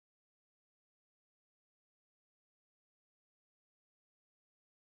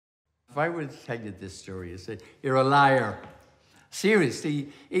If I were to tell you this story, you'd say, you're a liar. Seriously,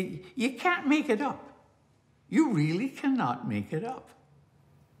 you can't make it up. You really cannot make it up.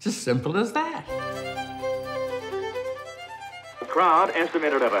 It's as simple as that. A crowd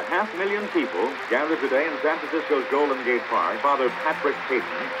estimated at 500,000 people gathered today in San Francisco's Golden Gate Park. Father Patrick Peyton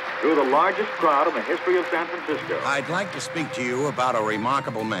drew the largest crowd in the history of San Francisco. I'd like to speak to you about a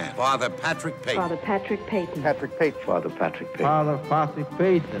remarkable man, Father Patrick Peyton. Father Patrick Peyton. Patrick Peyton. Father Patrick Peyton. Father Patrick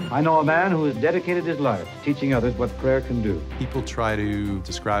Peyton. I know a man who has dedicated his life to teaching others what prayer can do. People try to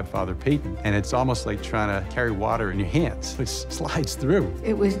describe Father Peyton, and it's almost like trying to carry water in your hands. It slides through.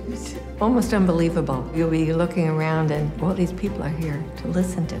 It was almost unbelievable. You'll be looking around and all these people are here to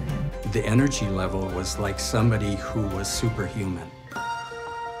listen to him. The energy level was like somebody who was superhuman.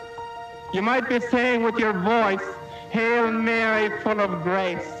 You might be saying with your voice, Hail Mary, full of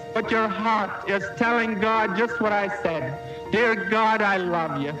grace, but your heart is telling God just what I said. Dear God, I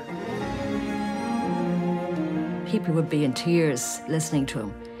love you. People would be in tears listening to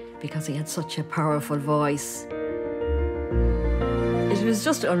him because he had such a powerful voice. It was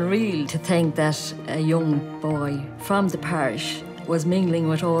just unreal to think that a young boy from the parish was mingling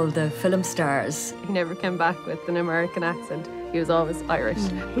with all the film stars. He never came back with an American accent. He was always Irish.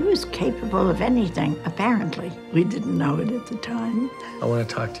 He was capable of anything, apparently. We didn't know it at the time. I want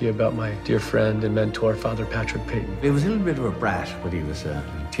to talk to you about my dear friend and mentor, Father Patrick Peyton. He was a little bit of a brat when he was a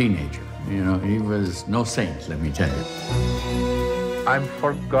teenager. You know, he was no saint, let me tell you. I'm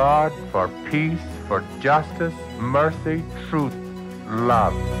for God, for peace, for justice, mercy, truth,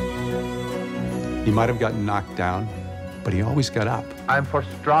 love. He might have gotten knocked down, but he always got up. I'm for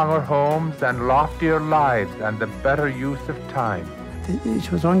stronger homes and loftier lives and the better use of time.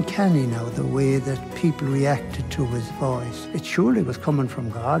 It was uncanny now, the way that people reacted to his voice. It surely was coming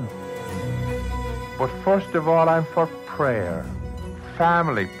from God. But first of all, I'm for prayer,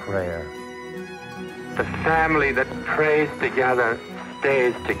 family prayer. The family that prays together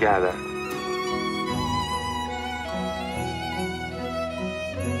stays together.